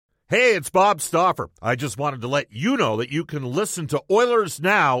Hey, it's Bob Stauffer. I just wanted to let you know that you can listen to Oilers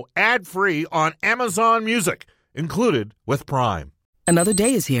Now ad-free on Amazon Music, included with Prime. Another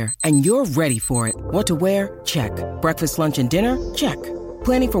day is here, and you're ready for it. What to wear? Check. Breakfast, lunch, and dinner? Check.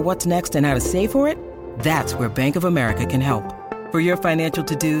 Planning for what's next and how to save for it? That's where Bank of America can help. For your financial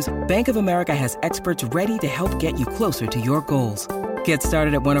to-dos, Bank of America has experts ready to help get you closer to your goals. Get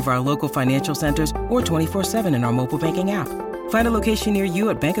started at one of our local financial centers or 24/7 in our mobile banking app. Find a location near you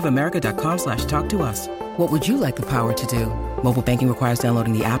at bankofamerica.com/talktous. What would you like the power to do? Mobile banking requires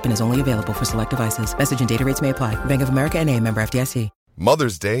downloading the app and is only available for select devices. Message and data rates may apply. Bank of America N.A., member FDIC.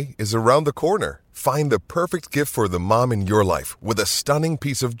 Mother's Day is around the corner. Find the perfect gift for the mom in your life with a stunning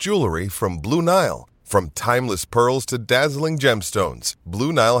piece of jewelry from Blue Nile. From timeless pearls to dazzling gemstones,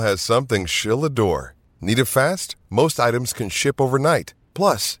 Blue Nile has something she'll adore. Need it fast? Most items can ship overnight.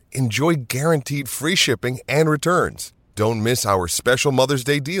 Plus, enjoy guaranteed free shipping and returns. Don't miss our special Mother's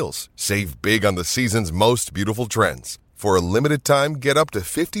Day deals. Save big on the season's most beautiful trends. For a limited time, get up to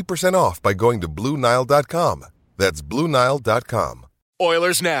 50% off by going to BlueNile.com. That's BlueNile.com.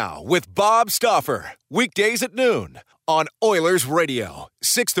 Oilers Now with Bob Stauffer. Weekdays at noon on Oilers Radio,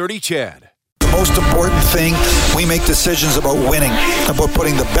 630 CHED. Most important thing, we make decisions about winning, about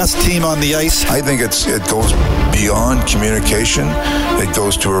putting the best team on the ice. I think it goes beyond communication. It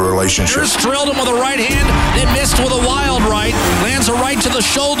goes to a relationship. Here's drilled him with a right hand, then missed with a wild right. Lands a right to the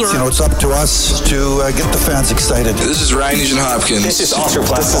shoulder. You know, it's up to us to get the fans excited. This is Ryan Nugent-Hopkins. This is Oscar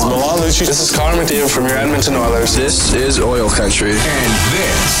Platt. This is Milan Lucic. This is Connor McDavid from your Edmonton Oilers. This is Oil Country. And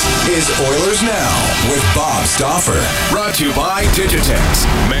this is Oilers Now with Bob Stauffer. Brought to you by Digitex.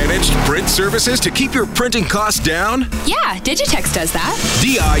 Managed print services to keep your printing costs down? Yeah, Digitex does that.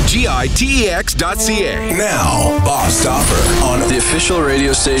 digitex.ca. Now, Bob Stauffer on the official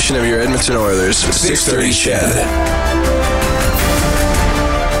radio station of your Edmonton Oilers, 630 CHED.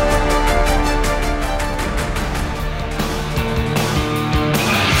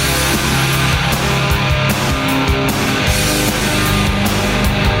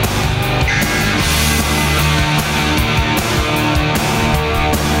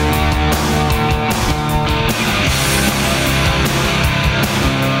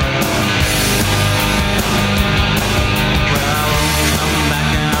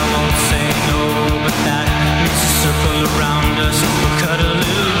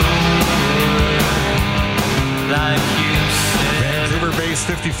 Vancouver-based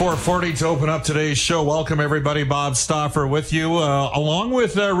 5440 to open up today's show. Welcome, everybody. Bob Stauffer with you, along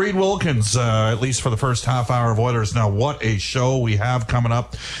with Reed Wilkins, at least for the first half hour of Oilers Now. What a show we have coming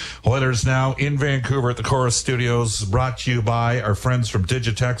up. Oilers Now in Vancouver at the Chorus Studios, brought to you by our friends from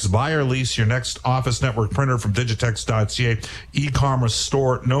Digitex. Buy or lease your next office network printer from digitex.ca. E-commerce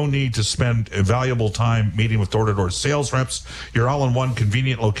store. No need to spend valuable time meeting with door-to-door sales reps. Your all-in-one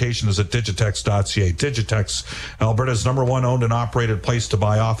convenient location is at digitex.ca. Digitex, Alberta's #1 owned and operated place to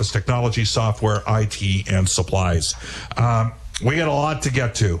buy office technology, software, IT, and supplies. We got a lot to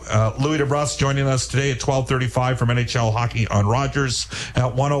get to. Louis DeBrusk joining us today at 12:35 from NHL Hockey on Rogers.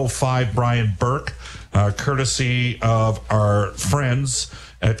 At 1:05, Brian Burke, courtesy of our friends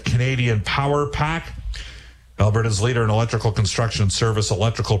at Canadian Power Pack, Alberta's leader in electrical construction service,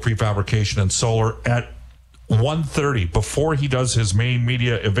 electrical prefabrication, and solar. At 1:30, before he does his main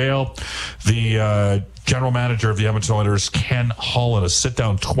media avail, the general manager of the Edmonton Oilers, Ken Holland, a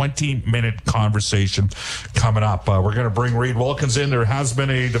sit-down 20-minute conversation coming up. We're going to bring Reed Wilkins in. There has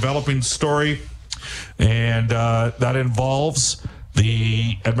been a developing story, and that involves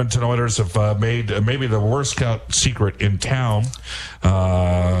the Edmonton Oilers have made maybe the worst kept secret in town,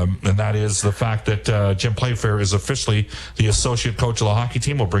 and that is the fact that Jim Playfair is officially the associate coach of the hockey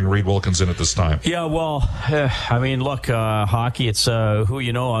team. We'll bring Reed Wilkins in at this time. Yeah, well, I mean, look, hockey, it's who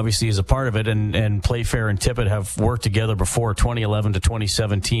you know, obviously, is a part of it, and Playfair and Tippett have worked together before 2011 to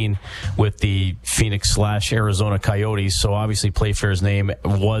 2017 with the Phoenix/Arizona Coyotes, so obviously Playfair's name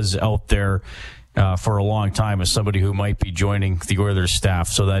was out there for a long time as somebody who might be joining the Oilers staff.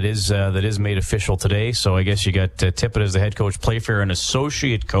 So that is made official today. So I guess you got Tippett as the head coach, Playfair an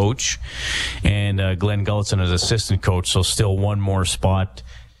associate coach, and Glenn Gulutzan as assistant coach. So still one more spot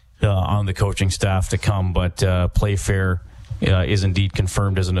on the coaching staff to come. But Playfair is indeed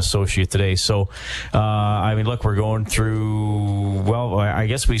confirmed as an associate today. So, I mean, look, we're going through, well, I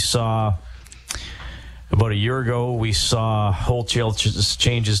guess we saw... About a year ago, we saw wholesale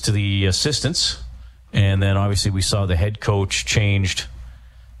changes to the assistants, and then obviously we saw the head coach changed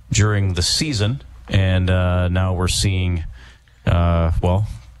during the season, and now we're seeing, well,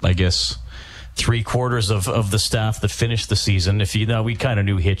 I guess 3/4 of the staff that finished the season. We kind of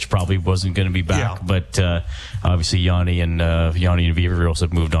knew Hitch probably wasn't going to be back, but obviously Yanni and Viveros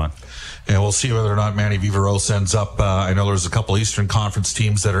have moved on. And we'll see whether or not Manny Viveros ends up. I know there's a couple Eastern Conference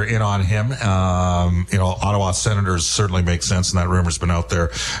teams that are in on him. Ottawa Senators certainly make sense, and that rumor's been out there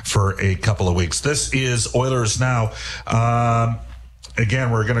for a couple of weeks. This is Oilers Now.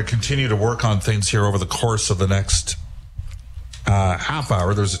 Again, we're going to continue to work on things here over the course of the next half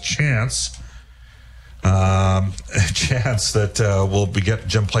hour. There's a chance that we'll be getting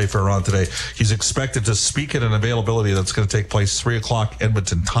Jim Playfair on today. He's expected to speak at an availability that's going to take place 3 o'clock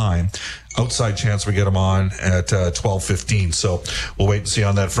Edmonton time. Outside chance we get him on at 12:15. So we'll wait and see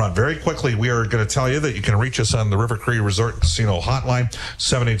on that front. Very quickly, we are going to tell you that you can reach us on the River Cree Resort Casino hotline,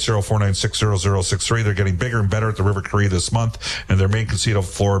 780-496-0063. They're getting bigger and better at the River Cree this month, and their main casino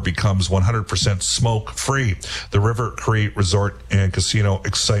floor becomes 100% smoke-free. The River Cree Resort and Casino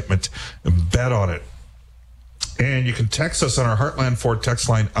excitement. Bet on it. And you can text us on our Heartland Ford text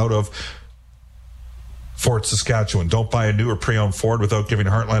line out of Ford, Saskatchewan. Don't buy a new or pre-owned Ford without giving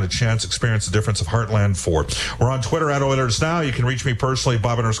Heartland a chance. Experience the difference of Heartland Ford. We're on Twitter at Oilers Now. You can reach me personally,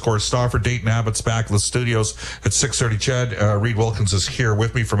 Bob_Stauffer. Dayton Abbott's back in the studios at 6:30. Chad, Reed Wilkins is here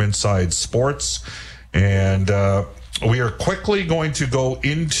with me from Inside Sports. And we are quickly going to go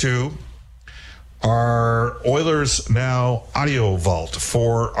into our Oilers Now audio vault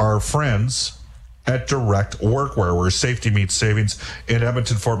for our friends at Direct Workwear, where safety meets savings in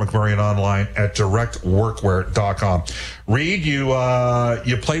Edmonton, Fort McMurray, and online at directworkwear.com. Reed,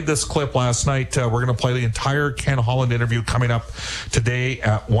 you played this clip last night. We're going to play the entire Ken Holland interview coming up today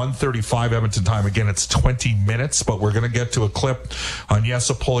at 1:35 Edmonton time. Again, it's 20 minutes, but we're going to get to a clip on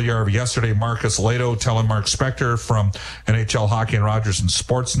Jesse Puljujärvi. Yesterday, Marcus Lehto telling Mark Spector from NHL Hockey and Rogers and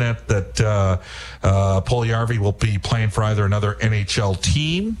Sportsnet that Puljujärvi will be playing for either another NHL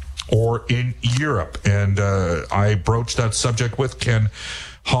team or in Europe. And I broached that subject with Ken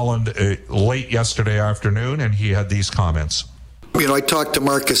Holland late yesterday afternoon, and he had these comments. I talked to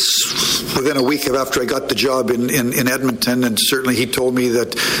Marcus within a week after I got the job in Edmonton, and certainly he told me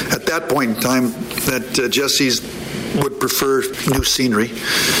that at that point in time that Jesse's would prefer new scenery.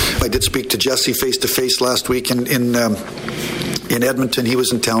 I did speak to Jesse face-to-face last week in Edmonton. He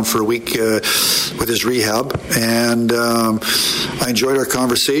was in town for a week with his rehab, and I enjoyed our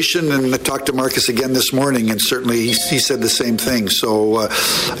conversation, and I talked to Marcus again this morning, and certainly he said the same thing. So,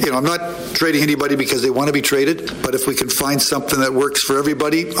 I'm not trading anybody because they want to be traded, but if we can find something that works for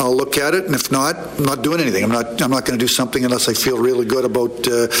everybody, I'll look at it, and if not, I'm not doing anything. I'm not going to do something unless I feel really good about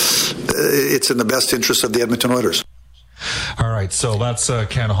it's in the best interest of the Edmonton Oilers. All right, so that's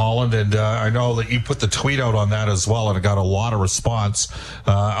Ken Holland, and I know that you put the tweet out on that as well, and it got a lot of response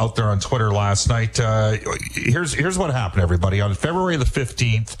out there on Twitter last night. Here's what happened, everybody. On February the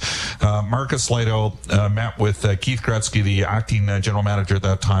 15th, Marcus Lehto met with Keith Gretzky, the acting general manager at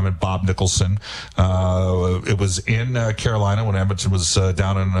that time, and Bob Nicholson. It was in Carolina when Edmonton was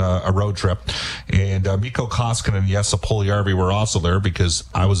down on a road trip, and Mikko Koskinen and Jesse Puljujärvi were also there because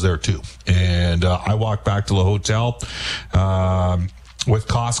I was there too. And I walked back to the hotel with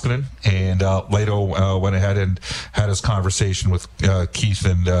Koskinen, and Lehto went ahead and had his conversation with Keith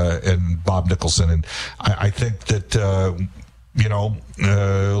and Bob Nicholson. And I think that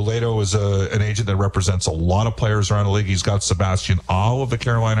Lehto is an agent that represents a lot of players around the league. He's got Sebastian Aho of the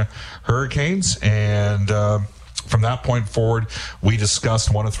Carolina Hurricanes, and from that point forward, we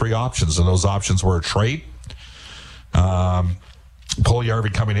discussed one of three options, and those options were a trade,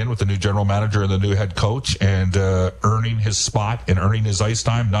 Puljujärvi coming in with the new general manager and the new head coach and earning his spot and earning his ice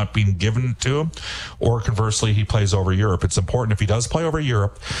time, not being given to him, or conversely, he plays over Europe. It's important if he does play over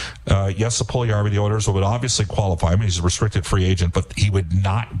Europe, Jesse Puljujärvi, the Oilers would obviously qualify him. He's a restricted free agent, but he would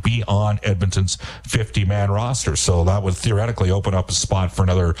not be on Edmonton's 50-man roster. So that would theoretically open up a spot for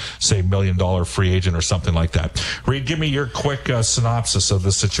another, say, $1 million free agent or something like that. Reed, give me your quick synopsis of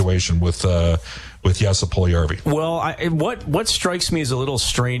the situation with Jesse Puljujärvi. Well, what strikes me as a little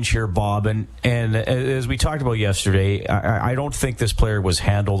strange here, Bob, and as we talked about yesterday, I don't think this player was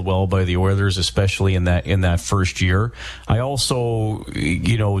handled well by the Oilers, especially in that first year. I also,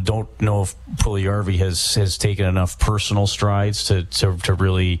 don't know if Puljujärvi has taken enough personal strides to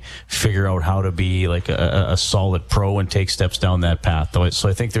really figure out how to be like a solid pro and take steps down that path. So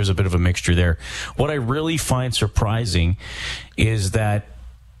I think there's a bit of a mixture there. What I really find surprising is that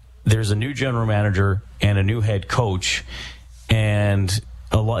there's a new general manager and a new head coach, and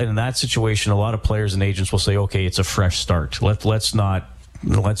in that situation, a lot of players and agents will say, "Okay, it's a fresh start. Let's not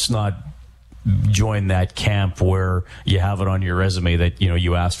join that camp where you have it on your resume that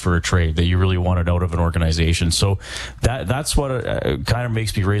you asked for a trade, that you really wanted out of an organization. So that's what kind of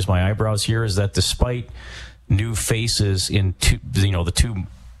makes me raise my eyebrows here, is that despite new faces in the two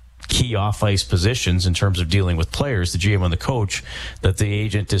key off-ice positions in terms of dealing with players, the GM and the coach, that the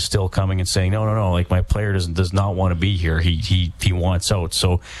agent is still coming and saying, no, like, my player does not want to be here. He wants out.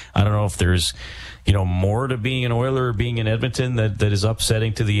 So I don't know if there's more to being an Oiler or being in Edmonton that is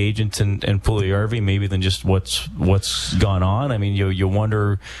upsetting to the agent and Puljujarvi, maybe, than just what's gone on. I mean, you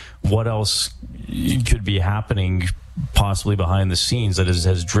wonder what else could be happening possibly behind the scenes that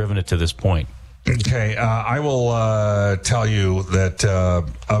has driven it to this point. Okay, I will tell you that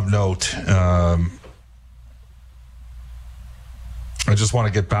of note, I just want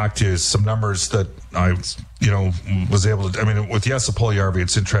to get back to some numbers that I, was able to. I mean, with Jesse Puljujarvi,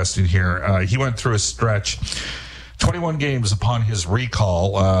 it's interesting here. He went through a stretch, 21 games upon his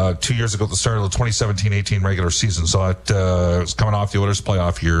recall 2 years ago at the start of the 2017-18 regular season. So it was coming off the Oilers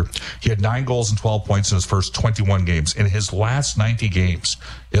playoff year. He had 9 goals and 12 points in his first 21 games. In his last 90 games,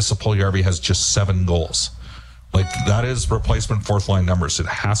 Jesse Puljujarvi has just 7 goals. Like, that is replacement fourth line numbers. It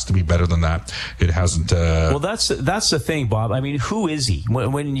has to be better than that. It hasn't. Well, that's the thing, Bob. I mean, who is he?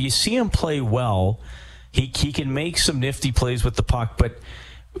 When you see him play well, he can make some nifty plays with the puck. But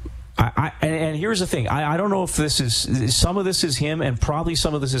and here's the thing. I don't know if some of this is him, and probably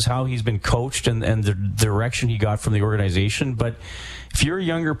some of this is how he's been coached and the direction he got from the organization. But if you're a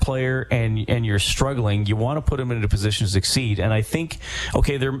younger player and you're struggling, you want to put him in a position to succeed. And I think,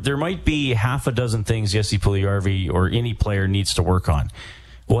 okay, there might be half a dozen things Jesse Puljujarvi or any player needs to work on.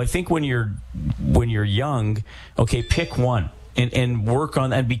 Well, I think when you're young, okay, pick one and work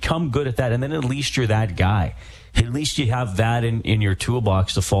on and become good at that, and then at least you're that guy. At least you have that in your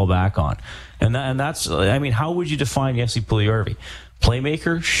toolbox to fall back on. And that's, I mean, how would you define Jesse Puljujarvi?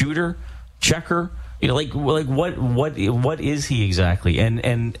 Playmaker, shooter, checker? Like what is he exactly?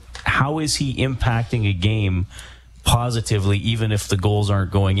 And how is he impacting a game positively, even if the goals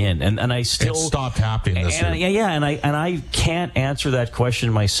aren't going in? And I still, it stopped happening this year. And I can't answer that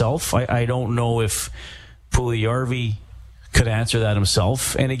question myself. I don't know if Puljujarvi could answer that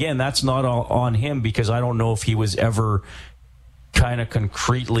himself. And again, that's not all on him, because I don't know if he was ever kind of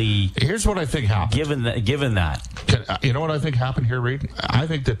concretely. Here's what I think happened. Given that. You know what I think happened here, Reed? I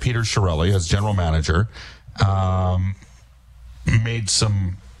think that Peter Chiarelli, as general manager, made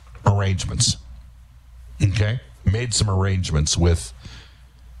some arrangements. Okay? Made some arrangements with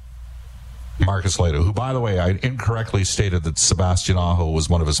Marcus Lehto, who, by the way, I incorrectly stated that Sebastian Aho was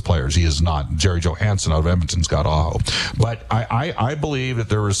one of his players. He is not. Jerry Johansson out of Edmonton's got Aho. But I believe that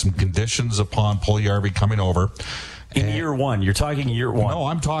there were some conditions upon Puljujarvi coming over. In year one. You're talking year one. No,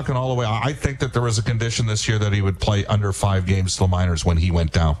 I'm talking all the way. I think that there was a condition this year that he would play under 5 games to the minors when he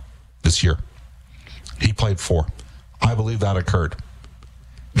went down this year. He played 4. I believe that occurred.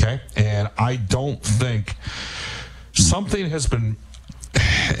 Okay? And I don't think something has been...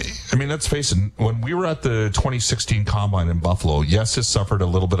 I mean, let's face it, when we were at the 2016 Combine in Buffalo, yes, it suffered a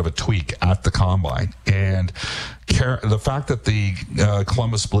little bit of a tweak at the Combine. And the fact that the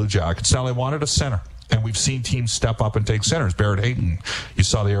Columbus Blue Jackets, now they wanted a center. And we've seen teams step up and take centers. Barrett Hayton, you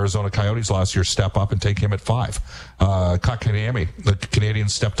saw the Arizona Coyotes last year step up and take him at 5. Kotkaniemi, the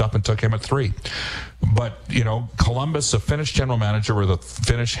Canadians stepped up and took him at 3. But, Columbus, a Finnish general manager with a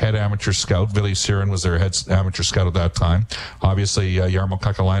Finnish head amateur scout. Ville Siren was their head amateur scout at that time. Obviously, Jarmo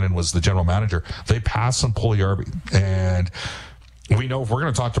Kekalainen was the general manager. They passed on Puljujarvi. And we know, if we're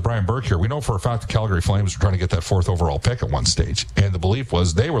going to talk to Brian Burke here, we know for a fact the Calgary Flames were trying to get that 4th overall pick at one stage. And the belief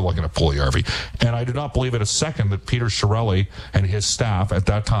was they were looking at Puljujarvi. And I do not believe it a second that Peter Chiarelli and his staff at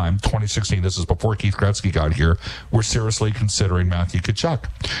that time, 2016, this is before Keith Gretzky got here, were seriously considering Matthew Tkachuk.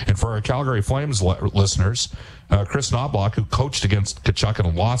 And for our Calgary Flames listeners, Chris Knobloch, who coached against Tkachuk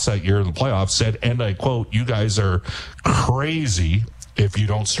and lost that year in the playoffs, said, and I quote, "You guys are crazy if you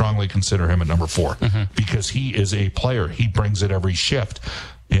don't strongly consider him at number 4, because he is a player. He brings it every shift.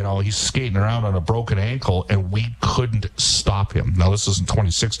 He's skating around on a broken ankle, and we couldn't stop him." Now, this is in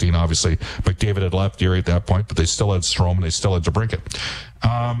 2016, obviously. McDavid had left Erie at that point, but they still had Strome, and they still had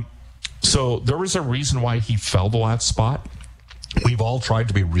DeBrincat. So there was a reason why he fell to that spot. We've all tried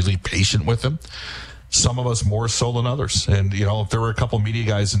to be really patient with him. Some of us more so than others. And, if there were a couple media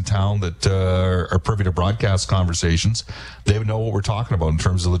guys in town that are privy to broadcast conversations, they would know what we're talking about in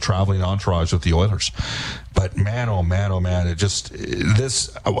terms of the traveling entourage with the Oilers. But man, oh man, it just,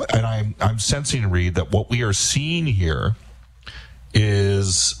 and I'm sensing, Reed, that what we are seeing here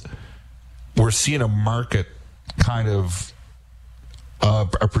is we're seeing a market kind of,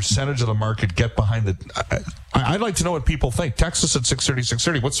 a percentage of the market get behind I'd like to know what people think. Text us at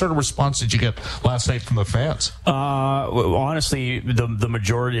 630-630. What sort of response did you get last night from the fans? Honestly, the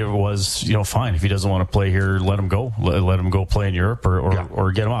majority of it was, fine. If he doesn't want to play here, let him go. Let him go play in Europe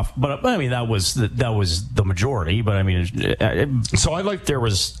or get him off. But I mean, that was the majority. But I mean,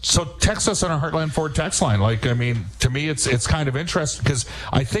 so text us on our Heartland Ford text line. Like, I mean, to me, it's kind of interesting because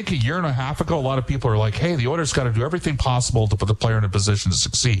I think a year and a half ago, a lot of people are like, hey, the Oilers got to do everything possible to put the player in a position to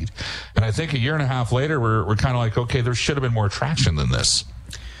succeed. And I think a year and a half later, we're kind of like, okay, there should have been more traction than this.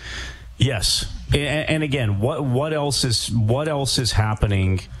 Yes, and again, what else is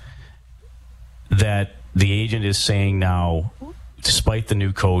happening that the agent is saying now, despite the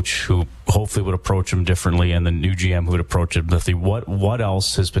new coach who hopefully would approach him differently and the new GM who would approach him differently? What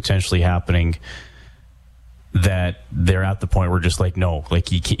else is potentially happening that they're at the point where just like, no, like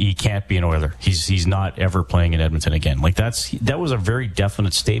he can't be an Oiler. He's not ever playing in Edmonton again. Like that was a very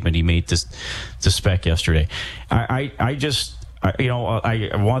definite statement he made to Spec yesterday. I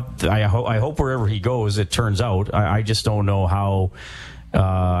hope wherever he goes, it turns out. I just don't know how.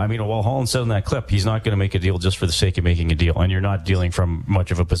 While Holland said in that clip, he's not going to make a deal just for the sake of making a deal, and you're not dealing from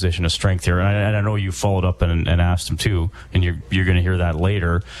much of a position of strength here. And I know you followed up and asked him too, and you're going to hear that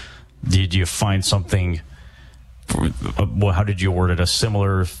later. Did you find something? Well, how did you word it? A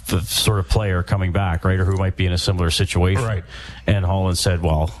similar sort of player coming back, right, or who might be in a similar situation, right? And Holland said,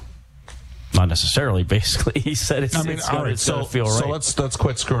 "Well, not necessarily." Basically, he said it's going to feel right. So let's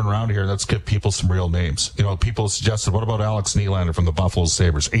quit screwing around here. Let's give people some real names. People suggested, what about Alex Nylander from the Buffalo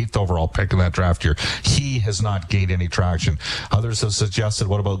Sabres, 8th overall pick in that draft year? He has not gained any traction. Others have suggested,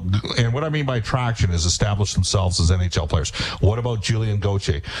 what about, and what I mean by traction is establish themselves as NHL players. What about Julian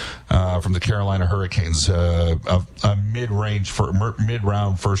Gauthier from the Carolina Hurricanes, a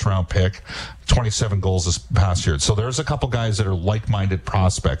mid-round, first-round pick, 27 goals this past year. So there's a couple guys that are like-minded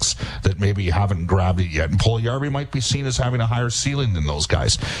prospects that maybe haven't grabbed it yet. And Puljujarvi might be seen as having a higher ceiling than those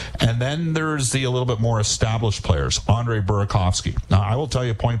guys. And then there's a little bit more established players. Andre Burakovsky. Now, I will tell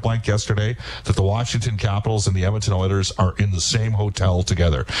you point blank yesterday that the Washington Capitals and the Edmonton Oilers are in the same hotel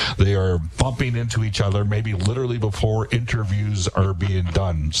together. They are bumping into each other maybe literally before interviews are being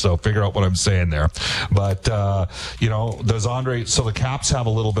done. So figure out what I'm saying there. But, does Andre, so the Caps have a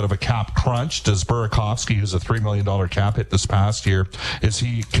little bit of a cap crunch. Does Burakovsky, who's a $3 million cap hit this past year,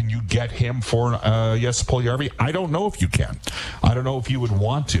 can you get him for Jesse Puljujarvi? I don't know if you can. I don't know if you would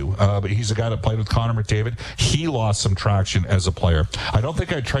want to, but he's a guy that played with Connor McDavid. He lost some traction as a player. I don't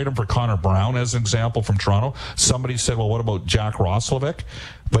think I'd trade him for Connor Brown as an example from Toronto. Somebody said, well, what about Jack Roslovic?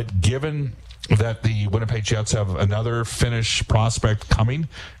 But given that the Winnipeg Jets have another Finnish prospect coming,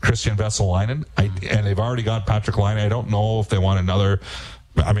 Christian Vesalainen, and they've already got Patrick Laine, I don't know if they want another.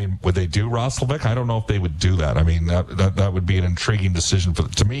 I mean, would they do Roslovic? I don't know if they would do that. I mean, that would be an intriguing decision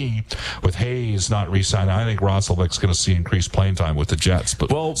to me. With Hayes not re-signing, I think Roslovic's going to see increased playing time with the Jets.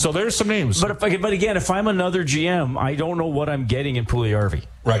 But so there's some names. But again, if I'm another GM, I don't know what I'm getting in Puljujarvi.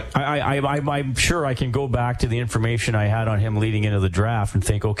 Right. I'm sure I can go back to the information I had on him leading into the draft and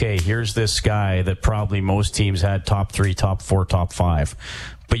think, okay, here's this guy that probably most teams had top 3, top 4, top 5,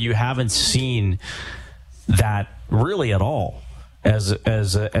 but you haven't seen that really at all. As an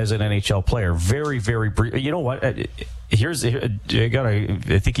NHL player, very, very brief. You know what? I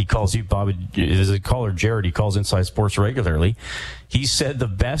think he calls you, Bob, as a caller, Jared. He calls Inside Sports regularly. He said the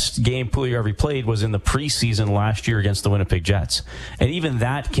best game Puljujarvi played was in the preseason last year against the Winnipeg Jets, and even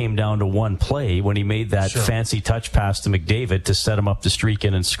that came down to one play when he made that fancy touch pass to McDavid to set him up to streak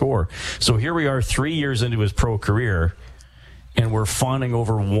in and score. So here we are, 3 years into his pro career, and we're fawning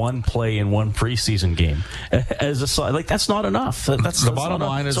over one play in one preseason game that's not enough. That's the bottom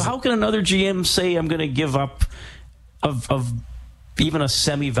line. So how can another GM say I'm going to give up of even a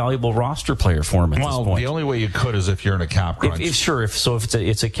semi-valuable roster player for him at this point? Well, the only way you could is if you're in a cap crunch. If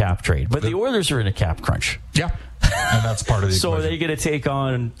it's a cap trade, but the Oilers are in a cap crunch. Yeah, and that's part of the. So are they going to take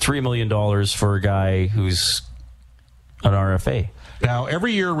on $3 million for a guy who's an RFA? Now,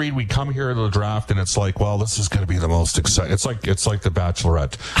 every year, Reed, we come here to the draft, and it's like, well, this is going to be the most exciting. It's like The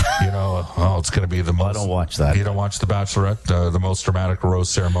Bachelorette. It's going to be the most. I don't watch that. You don't watch The Bachelorette, the most dramatic rose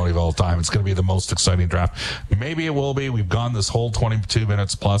ceremony of all time. It's going to be the most exciting draft. Maybe it will be. We've gone this whole 22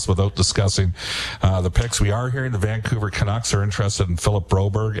 minutes plus without discussing the picks. We are hearing the Vancouver Canucks are interested in Philip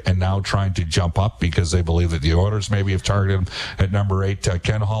Broberg and now trying to jump up because they believe that the Oilers maybe have targeted him at number 8.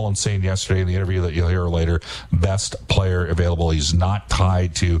 Ken Holland saying yesterday in the interview that you'll hear later, best player available. He's not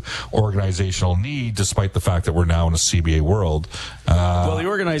tied to organizational need, despite the fact that we're now in a CBA world. Well, the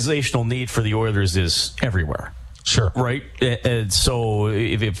organizational need for the Oilers is everywhere. Sure. Right? And so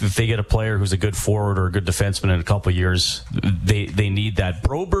if they get a player who's a good forward or a good defenseman in a couple of years, they need that.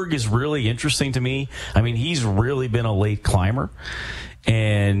 Broberg is really interesting to me. I mean, he's really been a late climber.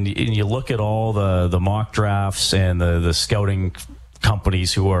 And you look at all the mock drafts and the scouting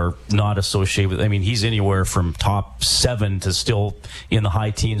companies who are not associated with, I mean, he's anywhere from top 7 to still in the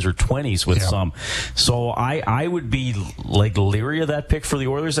high teens or 20s with some. So I would be like leery of that pick for the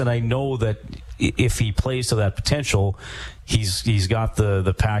Oilers, and I know that if he plays to that potential, he's got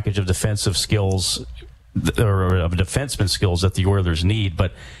the package of defensive skills or of defenseman skills that the Oilers need.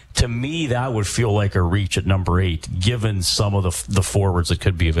 But to me, that would feel like a reach at number 8, given some of the forwards that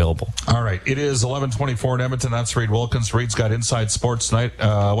could be available. All right. It is 11:24 in Edmonton. That's Reed Wilkins. Reed's got Inside Sports tonight.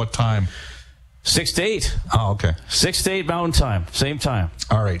 What time? 6 to 8. Oh, okay. 6 to 8 Mountain Time. Same time.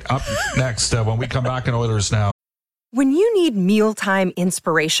 All right. Up next, when we come back in Oilers Now. When you need mealtime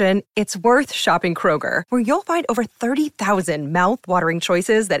inspiration, it's worth shopping Kroger, where you'll find over 30,000 mouth-watering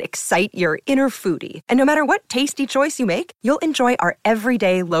choices that excite your inner foodie. And no matter what tasty choice you make, you'll enjoy our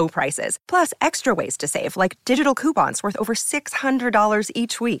everyday low prices, plus extra ways to save, like digital coupons worth over $600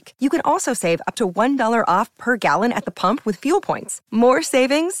 each week. You can also save up to $1 off per gallon at the pump with fuel points. More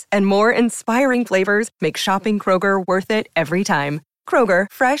savings and more inspiring flavors make shopping Kroger worth it every time. Kroger,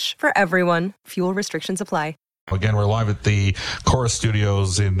 fresh for everyone. Fuel restrictions apply. Again, we're live at the Chorus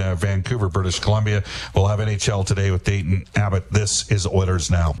Studios in Vancouver, British Columbia. We'll have NHL Today with Dayton Abbott. This is Oilers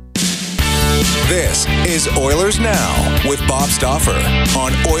Now. This is Oilers Now with Bob Stauffer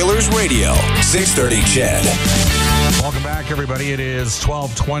on Oilers Radio, 630 CHED. Welcome back, everybody. It is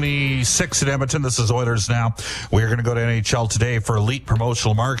 12:26 in Edmonton. This is Oilers Now. We are going to go to NHL Today for elite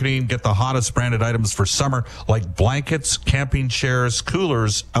promotional marketing. Get the hottest branded items for summer, like blankets, camping chairs,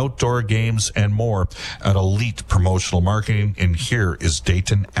 coolers, outdoor games, and more at Elite Promotional Marketing. And here is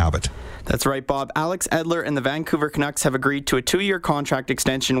Dayton Abbott. That's right, Bob. Alex Edler and the Vancouver Canucks have agreed to a 2-year contract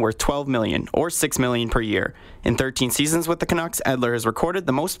extension worth $12 million, or $6 million per year. In 13 seasons with the Canucks, Edler has recorded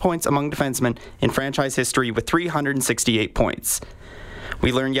the most points among defensemen in franchise history with 368 points.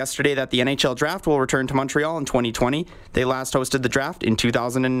 We learned yesterday that the NHL Draft will return to Montreal in 2020. They last hosted the draft in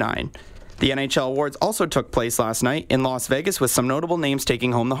 2009. The NHL Awards also took place last night in Las Vegas with some notable names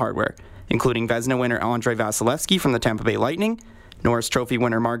taking home the hardware, including Vezina winner Andrei Vasilevsky from the Tampa Bay Lightning, Norris Trophy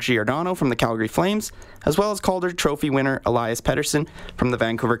winner Mark Giordano from the Calgary Flames, as well as Calder Trophy winner Elias Pettersson from the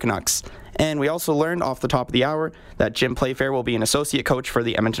Vancouver Canucks. And we also learned off the top of the hour that Jim Playfair will be an associate coach for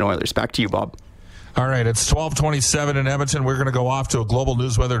the Edmonton Oilers. Back to you, Bob. All right, it's 12:27 in Edmonton. We're going to go off to a global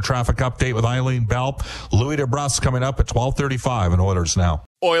news weather traffic update with Eileen Bell. Louis DeBrusk coming up at 12:35 in Oilers Now.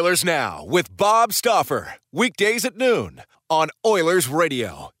 Oilers Now with Bob Stauffer. Weekdays at noon on Oilers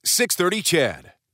Radio, 630 CHED.